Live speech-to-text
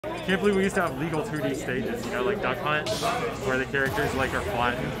can't believe we used to have legal 2D stages, you know, like Duck Hunt, where the characters like are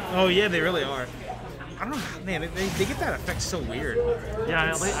flattened. Oh yeah, they really are. I don't know, man. They get that effect so weird.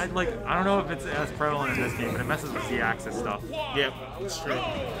 Yeah, I don't know if it's as prevalent in this game, but it messes with the axis stuff. Yep, it's true.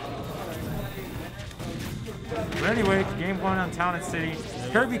 But anyway, game one on Town and City.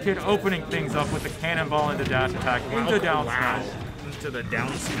 KirbyKid opening things up with the cannonball into dash attack into down smash. Into the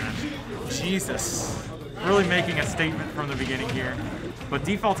down smash. Jesus. Really making a statement from the beginning here. But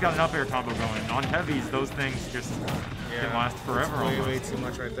Default's got an up air combo going. On heavies, those things just can last forever. Way too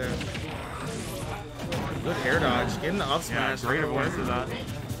much right there. Good air dodge. Getting the up smash. Yeah, great avoidance of that.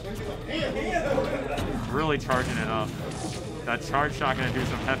 Really charging it up. That charge shot gonna do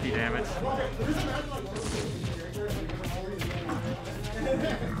some hefty damage.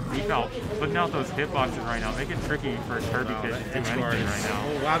 Default putting out those hitboxes right now, making it tricky for KirbyKid to do anything right now.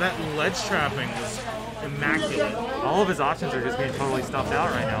 Oh, wow, that ledge trapping was immaculate. All of his options are just being totally stuffed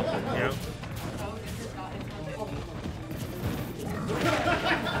out right now. Yep.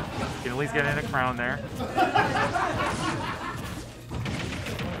 Can at least get in a crown there.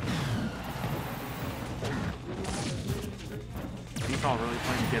 Default really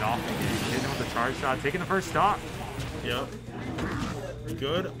playing to get off the game. Hitting with the charge shot, taking the first stock. Yep.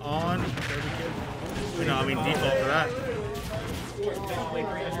 Good on KirbyKid. No, I mean Default for that.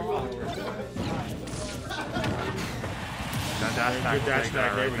 That dash back. Good dash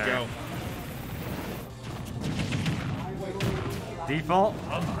back. There we go. Default,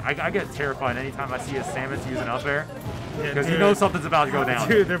 I get terrified anytime I see a Samus use an up air. Because you know something's about to go down.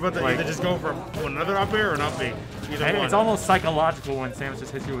 Dude, they're about to either just go for another up air or an up B. It's almost psychological when Samus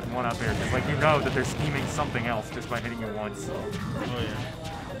just hits you with one up air. Because like you know that they're scheming something else just by hitting you once. Oh yeah.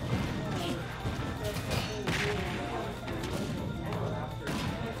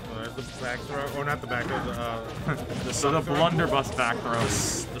 The back throw, or not the back throw, the blunderbuss back throw.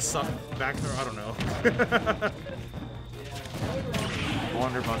 The suck back throw, I don't know.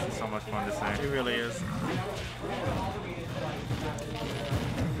 Blunderbuss is so much fun to say. It really is.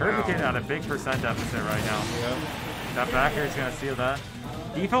 KirbyKid at a big percent deficit right now. Yep. That back air is going to seal that.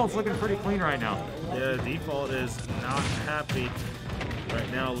 Default's looking pretty clean right now. Yeah, Default is not happy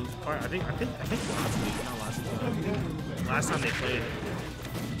right now. I think last time they played,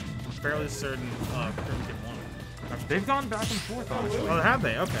 I'm fairly certain KirbyKid won. They've gone back and forth, honestly. Oh, have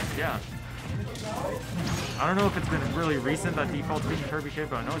they? Okay. Yeah. I don't know if it's been really recent that Default's beating KirbyKid,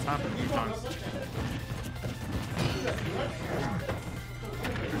 but I know it's happened a few times.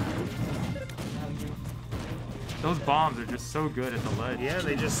 Those bombs are just so good at the ledge. Yeah,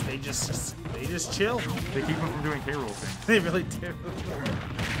 they just chill. They keep him from doing K-roll things. They really do.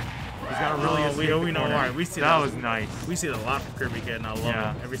 He's got a really we know. All right, we see that was nice. We see it a lot from KirbyKid, and I love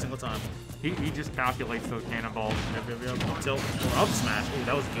it every single time. He just calculates those cannonballs. Tilt or up smash. Ooh,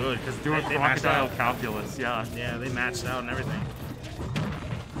 that was good because doing crocodile calculus. Yeah. Yeah, they matched out and everything.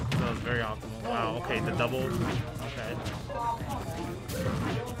 So that was very optimal. Wow. Okay, the double. Okay.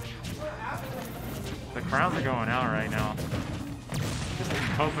 The crowns are going out right now. Just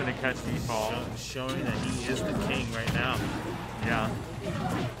hoping to catch Default. Showing that he is the king right now. Yeah.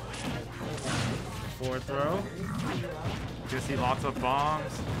 Forward throw. Gonna see lots of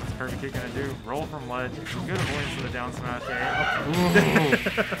bombs. What's KirbyKid gonna do? Roll from ledge. Good avoidance of the down smash there. Ooh.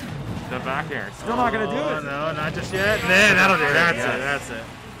 The back air. Still not gonna do it. No, not just yet. Man, that'll do it. That's it.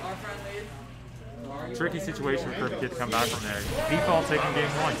 Tricky situation for KirbyKid to come back from there. Default taking game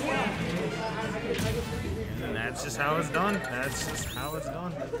one. And that's just how it's done. That's just how it's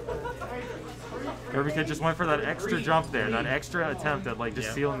done. KirbyKid just went for that extra jump there, that extra attempt at like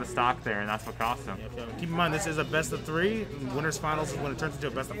just sealing the stock there, and that's what cost him. Keep in mind, this is a best of 3. Winners finals is when it turns into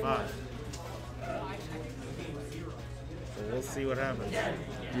a best of 5. So we'll see what happens.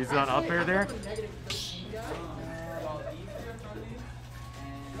 Use that up air there.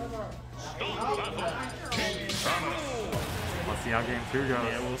 Let's see how game 2 goes.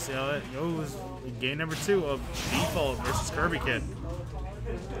 Yeah, we'll see how it goes. Game number 2 of Default versus KirbyKid.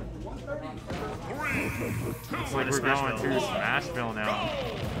 Looks like we're going to Smashville now.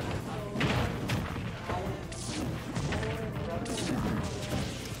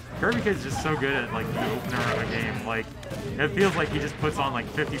 KirbyKid's just so good at like the opener of a game. Like it feels like he just puts on like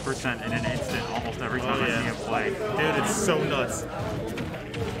 50% in an instant almost every time I see him play. Dude, it's so nuts.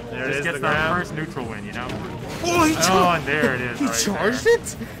 There it is. Just gets that first neutral win, you know? Oh, and there it is. He charged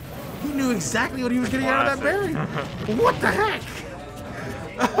it? He knew exactly what he was getting out of that berry. What the heck?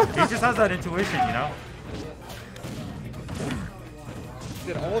 He just has that intuition, you know?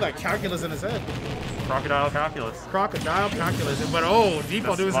 Did all that calculus in his head. Crocodile calculus. Crocodile calculus. But oh,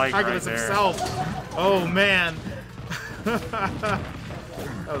 Default doing some calculus himself. Oh man.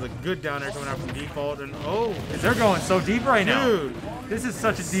 That was a good down air coming out from default. And oh, They're going so deep right now. dude. This is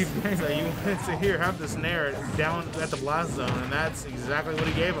such a deep game. So you went to here, have the snare down at the blast zone, and that's exactly what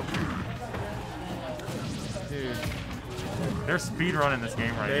he gave him. Dude. They're speed running this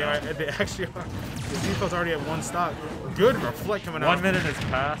game right now. They actually are. The default's already at 1 stock. Good reflect coming out. 1 minute has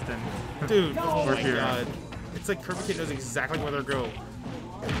passed and dude, oh we're my here. god. It's like KirbyKid knows exactly where they're going.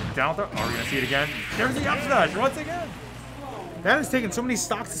 Down throw. Are we gonna see it again? There's the up smash once again. That has taken so many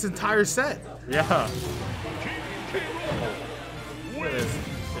stocks this entire set. Yeah. Look at this.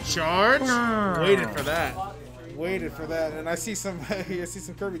 The charge. Waited for that. Waited for that, and I see some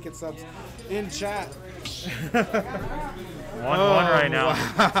KirbyKid subs in chat. 1-1 right now.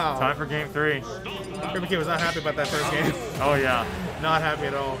 Wow. Time for game 3. KirbyKid was not happy about that first game. Oh yeah. Not happy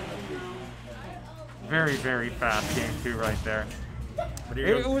at all. Very, very fast game 2 right there. But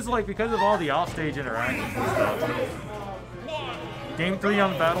here It was like because of all the offstage interactions and stuff. Game 3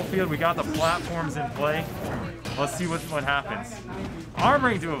 on the battlefield, we got the platforms in play. Let's see what happens.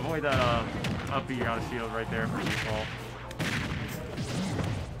 Armoring to avoid that up B out of shield right there for default.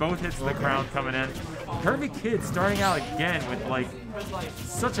 Both hits to the crown coming in. KirbyKid starting out again with like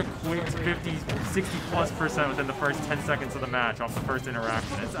such a quick 50-60+% within the first 10 seconds of the match off the first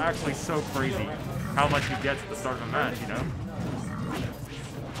interaction. It's actually so crazy how much he gets at the start of a match, you know?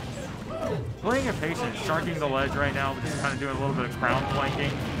 Playing impatient, sharking the ledge right now, just kind of doing a little bit of crown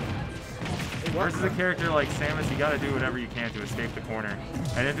flanking. Versus a character like Samus, you gotta do whatever you can to escape the corner.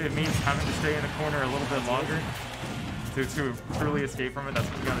 And if it means having to stay in the corner a little bit longer to truly escape from it, that's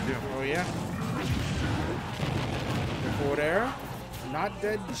what you gotta do. Oh yeah. The forward air. Not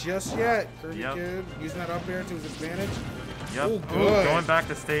dead just yet. KirbyKid using that up air to his advantage. Yep. Ooh, good. Going back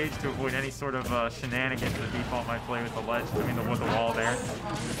to stage to avoid any sort of shenanigans the default might play with the ledge. I mean, with the wall there.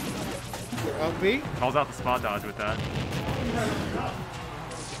 Up B. Calls out the spot dodge with that.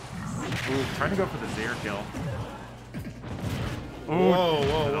 Ooh, trying to go for the Zaire kill. Ooh,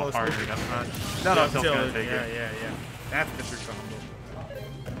 Whoa. That up tilt's gonna take it. Yeah. That's the true combo.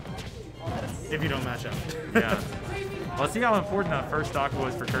 If you don't match up. Yeah. Let's see how important that first stock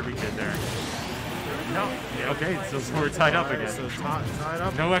was for KirbyKid there. No. Yeah, okay, so we're tied up again. So tied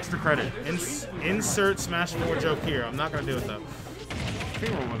up. No extra credit. Insert Smash 4 joke here. I'm not gonna do it though. I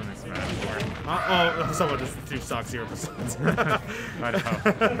think we're winning this Smash 4. Someone just 2 stocks 0%. I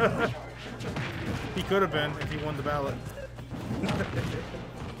know. He could have been if he won the ballot.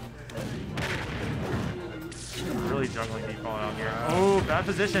 Really juggling default out here. Oh, bad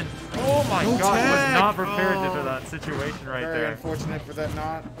position. Oh my god, was not prepared for that situation right Very there. unfortunate for that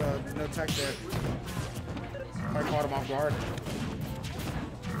no tech there. I caught him off guard.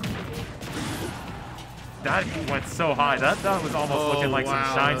 That went so high. That was almost looking like some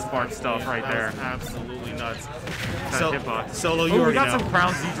Shine Spark stuff right there. Absolutely nuts. Solo, you we got some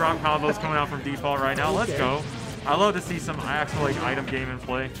Crown Z-drop combos coming out from default right now. Let's go. I love to see some actual like item game in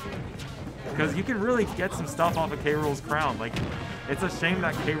play. Because you can really get some stuff off of K-Rool's crown. Like, it's a shame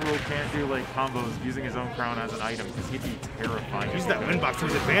that K-Rool can't do like combos using his own crown as an item, because he'd be terrifying. Use that win box to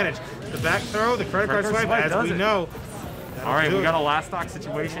his advantage. The back throw, the credit card swipe, as we know. All right, we got a last stock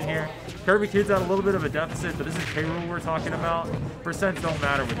situation here. KirbyKid's at a little bit of a deficit, but this is K-Rool we're talking about. Percents don't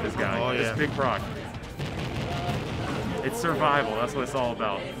matter with this guy. Oh, yeah. It's big proc. It's survival. That's what it's all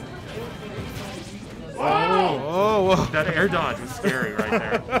about. Oh! That air dodge was scary right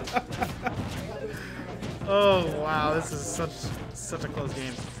there. Oh wow, this is such a close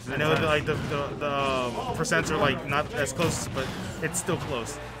game. I know that like the percents are like not as close, but it's still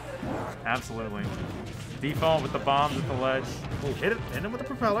close. Absolutely. Default with the bombs at the ledge. Oh, hit him with the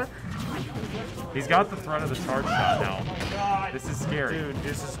propeller. He's got the threat of the charge shot now. This is scary. Dude,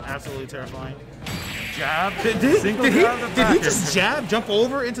 this is absolutely terrifying. Jab. Did he just jab, jump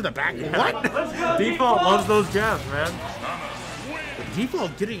over into the back? Yeah. What? Default loves those jabs, man.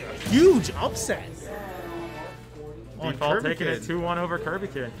 Default getting a huge upset. Default taking it 2-1 over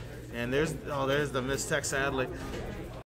KirbyKid. And there's the mistech, sadly.